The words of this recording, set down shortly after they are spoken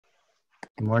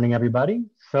Good morning, everybody.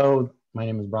 So my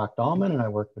name is Brock Dolman, and I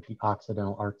work with the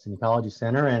Occidental Arts and Ecology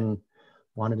Center, and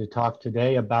wanted to talk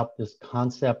today about this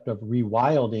concept of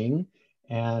rewilding.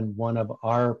 And one of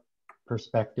our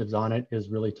perspectives on it is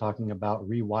really talking about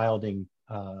rewilding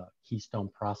Keystone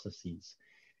processes.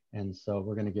 And so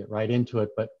we're going to get right into it.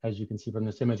 But as you can see from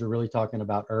this image, we're really talking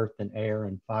about earth and air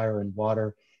and fire and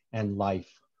water and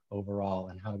life overall,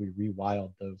 and how do we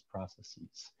rewild those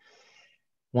processes.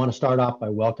 I want to start off by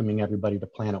welcoming everybody to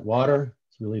Planet Water.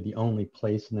 It's really the only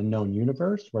place in the known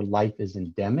universe where life is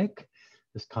endemic,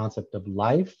 this concept of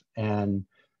life, and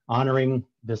honoring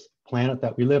this planet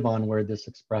that we live on, where this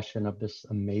expression of this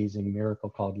amazing miracle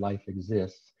called life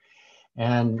exists.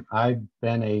 And I've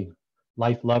been a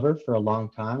life lover for a long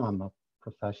time. I'm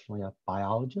professionally a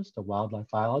biologist, a wildlife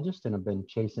biologist, and I've been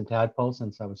chasing tadpoles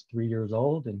since I was 3 years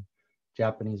old in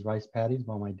Japanese rice paddies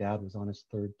while my dad was on his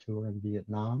third tour in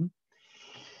Vietnam.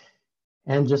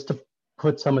 And just to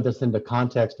put some of this into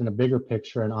context in a bigger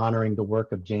picture, and honoring the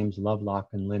work of James Lovelock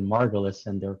and Lynn Margulis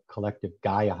and their collective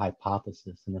Gaia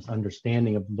hypothesis, and this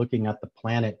understanding of looking at the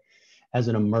planet as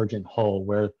an emergent whole,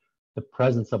 where the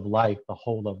presence of life, the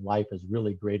whole of life, is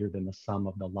really greater than the sum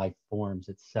of the life forms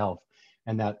itself,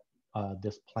 and that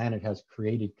this planet has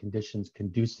created conditions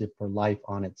conducive for life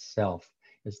on itself.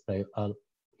 It's the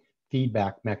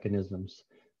feedback mechanisms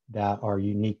that are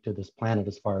unique to this planet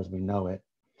as far as we know it.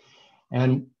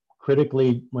 And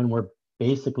critically, when we're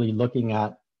basically looking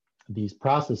at these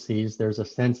processes, there's a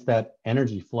sense that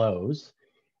energy flows,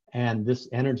 and this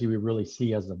energy we really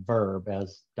see as a verb,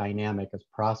 as dynamic, as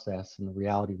process. In the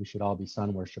reality, we should all be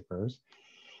sun worshipers.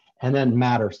 And then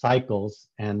matter cycles,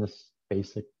 and this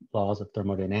basic laws of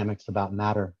thermodynamics about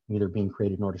matter neither being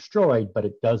created nor destroyed, but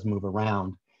it does move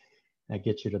around. That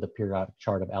gets you to the periodic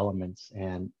chart of elements,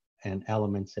 and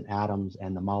elements and atoms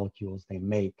and the molecules they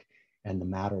make, and the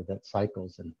matter that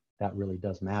cycles, and that really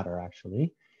does matter,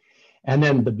 actually. And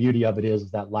then the beauty of it is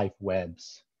that life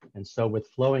webs. And so with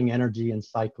flowing energy and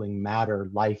cycling matter,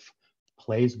 life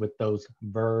plays with those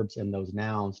verbs and those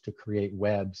nouns to create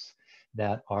webs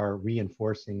that are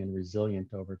reinforcing and resilient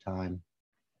over time.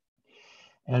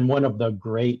 And one of the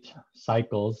great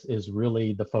cycles is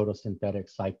really the photosynthetic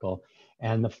cycle,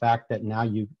 and the fact that now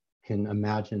you can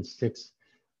imagine 6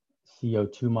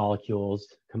 CO2 molecules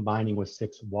combining with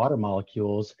 6 water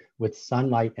molecules with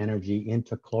sunlight energy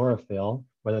into chlorophyll,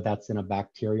 whether that's in a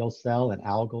bacterial cell, an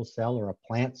algal cell, or a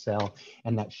plant cell,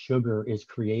 and that sugar is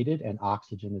created and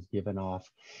oxygen is given off.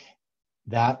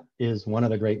 That is one of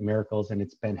the great miracles, and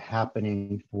it's been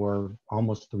happening for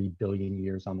almost 3 billion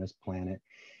years on this planet.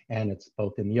 And it's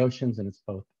both in the oceans, and it's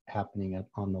both happening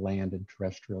on the land and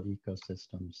terrestrial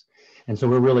ecosystems. And so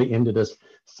we're really into this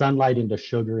sunlight into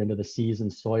sugar, into the seas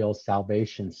and soil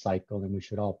salvation cycle, and we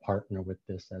should all partner with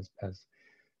this as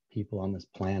people on this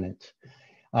planet.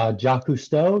 Jacques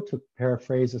Cousteau, to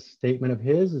paraphrase a statement of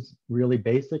his, is really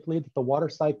basically that the water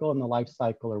cycle and the life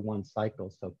cycle are one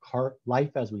cycle. So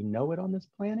life as we know it on this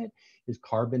planet is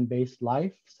carbon-based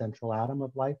life. Central atom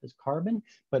of life is carbon,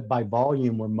 but by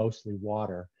volume, we're mostly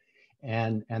water.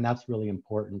 And that's really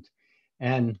important.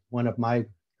 And one of my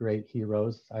great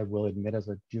heroes, I will admit, as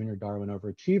a junior Darwin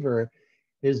overachiever,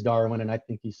 is Darwin, and I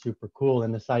think he's super cool.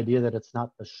 And this idea that it's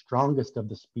not the strongest of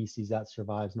the species that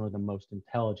survives, nor the most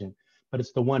intelligent, but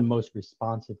it's the one most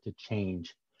responsive to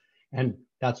change. And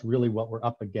that's really what we're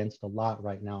up against a lot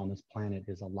right now on this planet,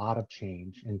 is a lot of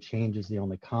change, and change is the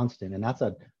only constant. And that's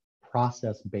a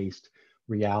process-based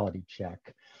reality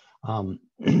check. A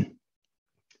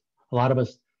lot of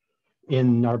us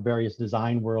in our various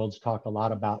design worlds talk a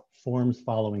lot about forms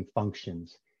following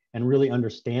functions, and really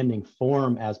understanding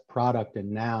form as product and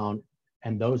noun.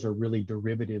 And those are really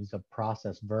derivatives of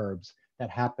process verbs that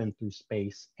happen through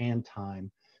space and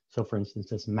time. So for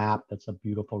instance, this map, that's a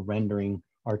beautiful rendering,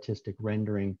 artistic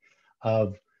rendering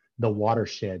of the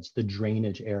watersheds, the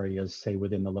drainage areas, say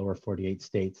within the lower 48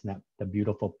 states, and that the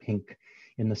beautiful pink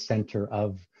in the center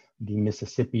of the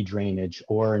Mississippi drainage,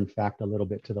 or in fact, a little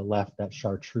bit to the left, that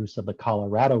chartreuse of the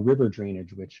Colorado River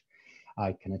drainage, which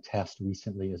I can attest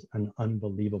recently is an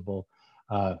unbelievable,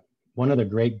 one of the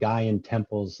great Gaian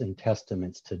temples and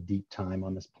testaments to deep time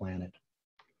on this planet.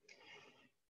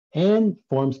 And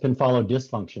forms can follow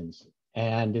dysfunctions,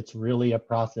 and it's really a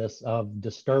process of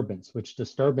disturbance, which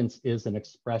disturbance is an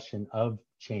expression of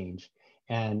change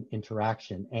and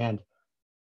interaction. And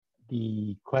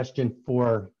the question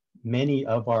for many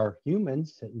of our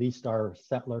humans, at least our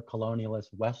settler,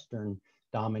 colonialist, Western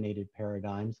dominated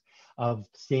paradigms of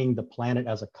seeing the planet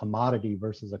as a commodity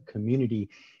versus a community,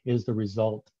 is the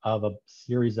result of a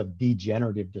series of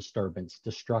degenerative disturbance,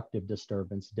 destructive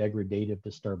disturbance, degradative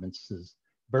disturbances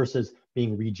versus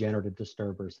being regenerative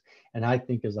disturbers. And I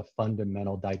think is a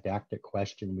fundamental didactic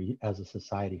question we as a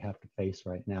society have to face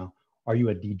right now. Are you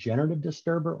a degenerative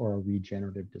disturber or a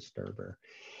regenerative disturber?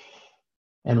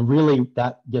 And really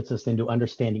that gets us into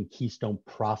understanding Keystone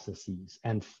processes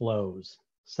and flows,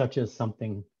 such as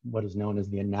something, what is known as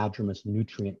the anadromous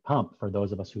nutrient pump for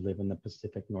those of us who live in the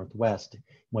Pacific Northwest,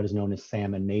 what is known as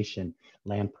salmon nation,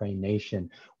 lamprey nation,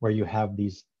 where you have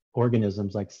these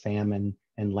organisms like salmon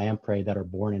and lamprey that are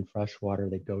born in freshwater.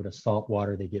 They go to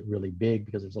saltwater, they get really big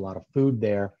because there's a lot of food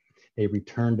there. They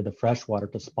return to the freshwater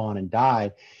to spawn and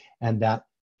die. And that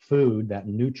food, that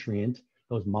nutrient,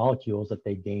 those molecules that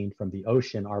they gained from the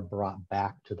ocean are brought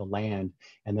back to the land,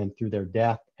 and then through their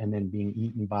death and then being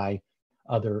eaten by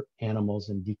other animals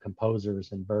and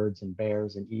decomposers and birds and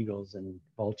bears and eagles and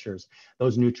vultures,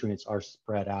 those nutrients are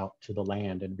spread out to the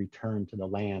land and return to the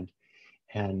land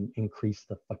and increase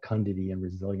the fecundity and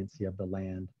resiliency of the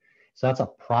land. So that's a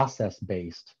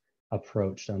process-based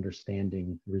approach to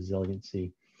understanding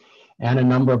resiliency. And a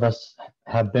number of us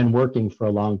have been working for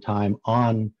a long time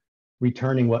on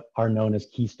returning what are known as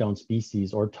keystone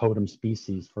species or totem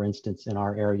species. For instance, in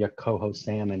our area, coho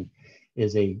salmon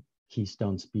is a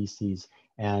keystone species.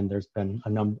 And there's been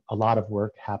a lot of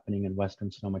work happening in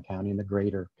Western Sonoma County in the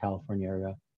greater California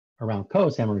area around coho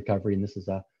salmon recovery. And this is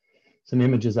some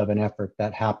images of an effort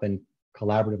that happened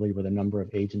collaboratively with a number of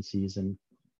agencies and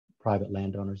private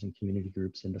landowners and community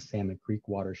groups in the Salmon Creek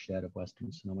watershed of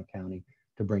Western Sonoma County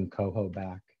to bring coho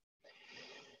back.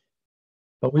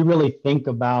 But we really think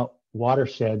about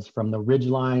watersheds from the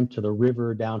ridgeline to the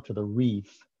river down to the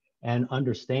reef and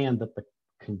understand that the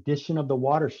condition of the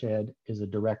watershed is a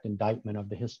direct indictment of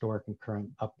the historic and current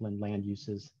upland land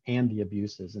uses and the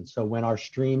abuses. And so when our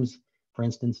streams, for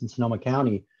instance, in Sonoma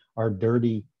County, are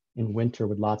dirty in winter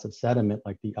with lots of sediment,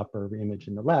 like the upper image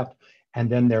in the left, and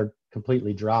then they're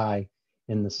completely dry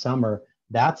in the summer,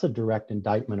 that's a direct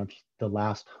indictment of the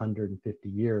last 150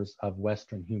 years of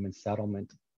Western human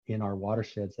settlement in our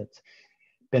watersheds. That's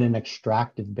been an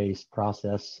extractive-based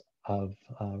process of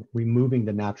removing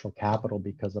the natural capital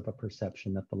because of a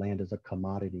perception that the land is a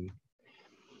commodity.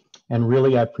 And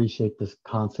really, I appreciate this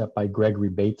concept by Gregory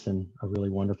Bateson, a really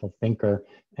wonderful thinker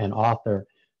and author,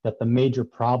 that the major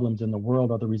problems in the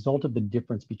world are the result of the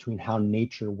difference between how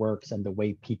nature works and the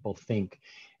way people think.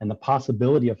 And the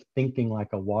possibility of thinking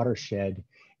like a watershed,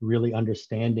 really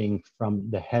understanding from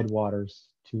the headwaters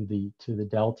to the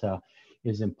delta,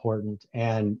 is important.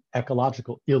 And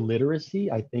ecological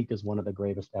illiteracy, I think, is one of the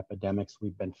gravest epidemics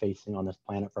we've been facing on this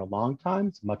planet for a long time.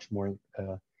 It's much more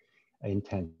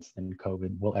intense than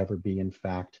COVID will ever be, in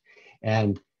fact.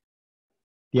 And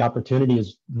the opportunity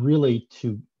is really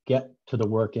to get to the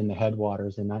work in the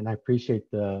headwaters. And I appreciate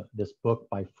this book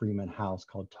by Freeman House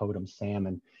called Totem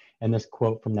Salmon. And this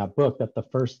quote from that book, that the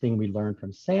first thing we learned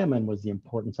from salmon was the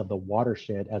importance of the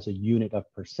watershed as a unit of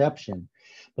perception.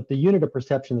 But the unit of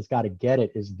perception that's got to get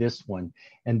it is this one.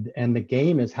 And the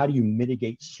game is, how do you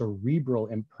mitigate cerebral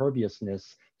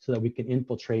imperviousness so that we can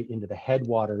infiltrate into the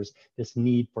headwaters, this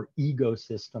need for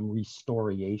ecosystem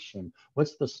restoration?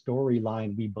 What's the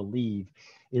storyline we believe?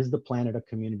 Is the planet a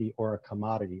community or a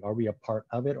commodity? Are we a part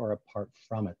of it or apart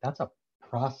from it? That's a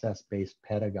process-based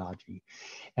pedagogy.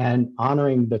 And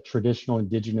honoring the traditional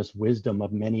indigenous wisdom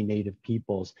of many native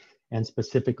peoples, and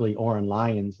specifically Oren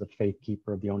Lyons, the faith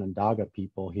keeper of the Onondaga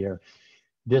people here.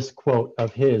 This quote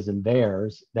of his and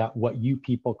theirs, that what you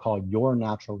people call your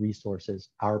natural resources,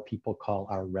 our people call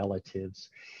our relatives.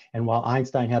 And while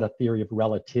Einstein had a theory of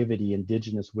relativity,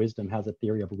 indigenous wisdom has a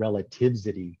theory of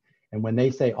relativity. And when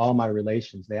they say all my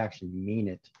relations, they actually mean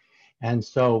it. And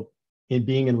so in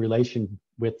being in relation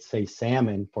with, say,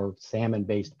 salmon, for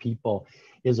salmon-based people,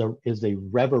 is a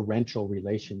reverential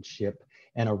relationship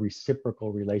and a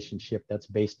reciprocal relationship that's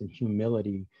based in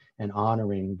humility and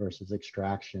honoring versus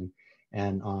extraction,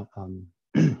 and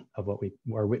of what we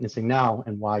are witnessing now,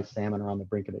 and why salmon are on the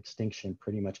brink of extinction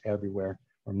pretty much everywhere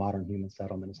where modern human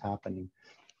settlement is happening.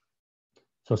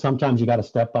 So sometimes you got to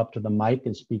step up to the mic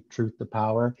and speak truth to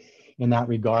power in that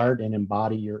regard and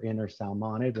embody your inner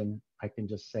salmonid. And I can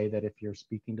just say that if you're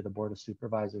speaking to the Board of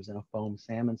Supervisors in a foam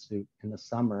salmon suit in the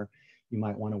summer, you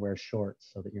might want to wear shorts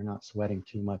so that you're not sweating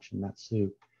too much in that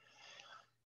suit.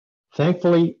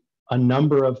 Thankfully, a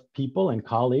number of people and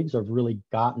colleagues have really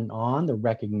gotten on the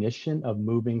recognition of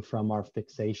moving from our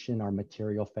fixation, our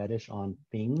material fetish on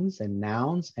things and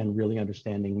nouns, and really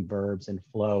understanding verbs and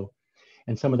flow.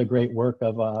 And some of the great work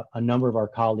of a number of our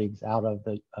colleagues out of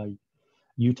the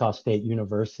Utah State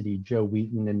University, Joe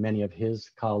Wheaton and many of his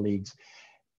colleagues,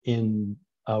 in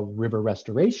river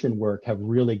restoration work have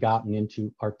really gotten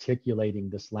into articulating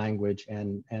this language.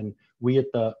 And we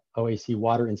at the OAEC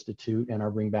Water Institute and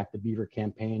our Bring Back the Beaver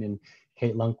campaign, and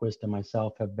Kate Lundquist and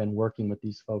myself have been working with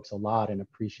these folks a lot and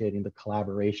appreciating the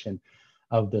collaboration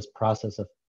of this process of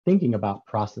thinking about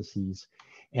processes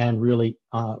and really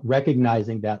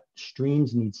recognizing that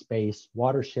streams need space,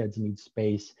 watersheds need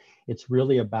space. It's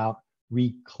really about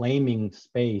reclaiming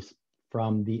space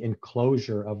from the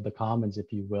enclosure of the commons,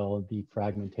 if you will, the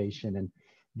fragmentation and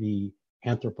the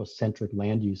anthropocentric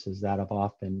land uses that have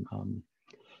often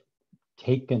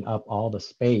taken up all the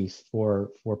space for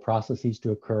processes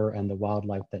to occur and the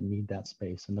wildlife that need that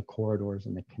space and the corridors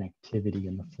and the connectivity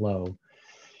and the flow.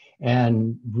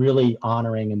 And really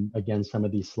honoring, and again, some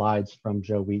of these slides from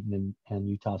Joe Wheaton and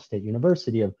Utah State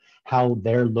University of how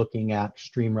they're looking at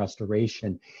stream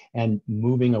restoration and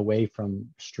moving away from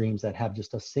streams that have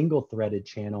just a single threaded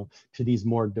channel to these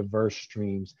more diverse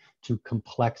streams, to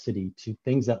complexity, to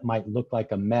things that might look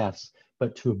like a mess,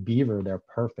 but to a beaver, they're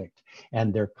perfect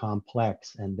and they're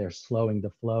complex and they're slowing the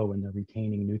flow and they're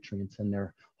retaining nutrients and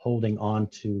they're holding on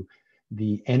to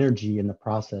the energy in the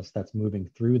process that's moving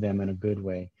through them in a good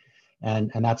way.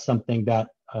 And that's something that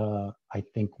I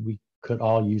think we could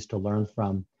all use to learn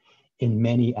from in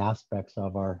many aspects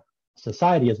of our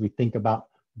society as we think about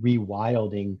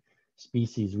rewilding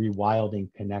species,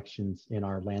 rewilding connections in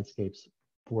our landscapes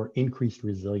for increased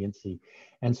resiliency.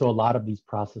 And so a lot of these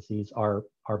processes are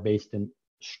based in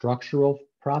structural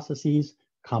processes,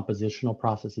 compositional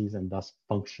processes, and thus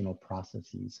functional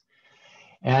processes.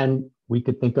 And we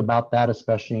could think about that,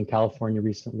 especially in California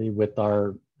recently with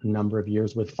our number of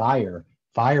years with fire.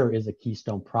 Fire is a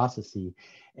keystone process.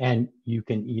 And you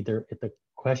can either, the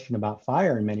question about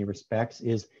fire in many respects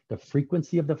is the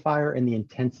frequency of the fire and the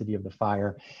intensity of the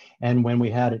fire. And when we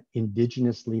had an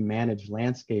indigenously managed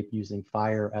landscape using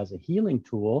fire as a healing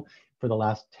tool for the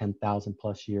last 10,000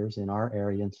 plus years in our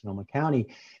area in Sonoma County,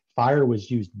 fire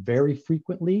was used very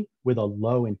frequently with a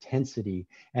low intensity.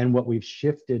 And what we've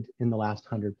shifted in the last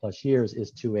 100 plus years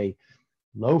is to a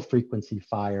low frequency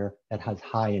fire that has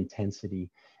high intensity.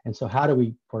 And so how do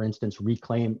we, for instance,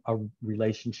 reclaim a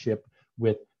relationship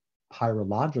with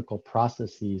hydrological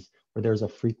processes where there's a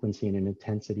frequency and an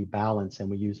intensity balance, and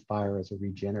we use fire as a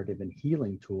regenerative and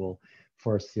healing tool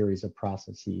for a series of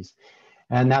processes.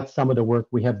 And that's some of the work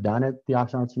we have done at the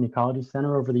Oxnard Arts and Ecology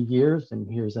Center over the years. And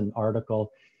here's an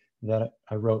article that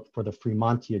I wrote for the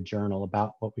Fremontia Journal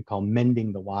about what we call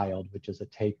Mending the Wild, which is a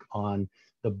take on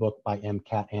the book by M.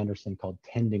 Cat Anderson called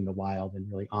Tending the Wild,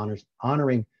 and really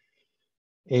honoring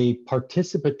a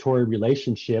participatory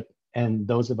relationship and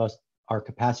those of us, our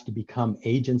capacity to become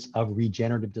agents of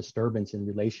regenerative disturbance in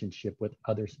relationship with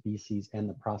other species and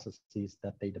the processes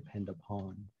that they depend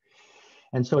upon.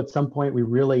 And so at some point we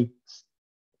really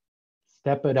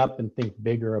step it up and think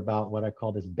bigger about what I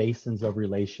call this basins of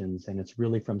relations. And it's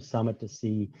really from summit to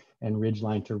sea and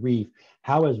ridgeline to reef.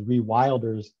 How as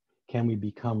rewilders can we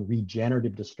become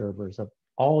regenerative disturbers of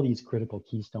all these critical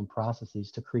keystone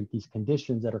processes to create these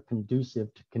conditions that are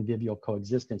conducive to convivial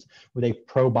coexistence with a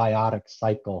probiotic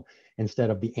cycle instead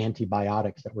of the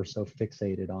antibiotics that we're so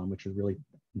fixated on, which is really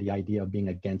the idea of being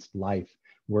against life.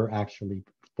 We're actually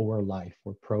for life,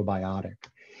 we're probiotic.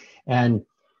 And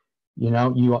you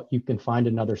know, you can find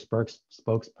another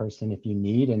spokesperson if you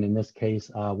need. And in this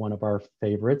case, one of our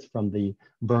favorites from the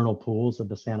vernal pools of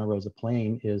the Santa Rosa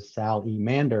Plain is Sal E.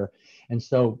 Mander. And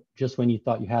so just when you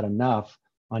thought you had enough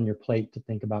on your plate to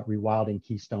think about rewilding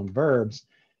keystone verbs,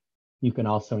 you can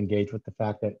also engage with the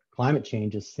fact that climate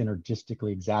change is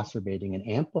synergistically exacerbating and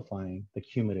amplifying the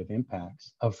cumulative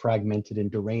impacts of fragmented and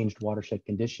deranged watershed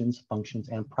conditions, functions,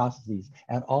 and processes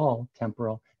at all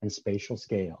temporal and spatial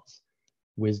scales.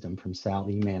 Wisdom from Sal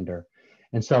E. Mander.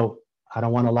 And so I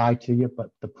don't want to lie to you, but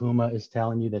the puma is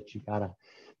telling you that you gotta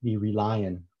be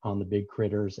relying on the big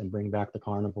critters and bring back the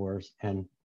carnivores. And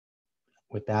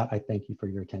with that, I thank you for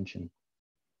your attention.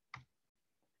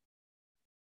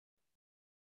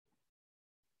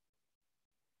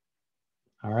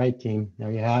 All right, team,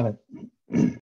 there you have it.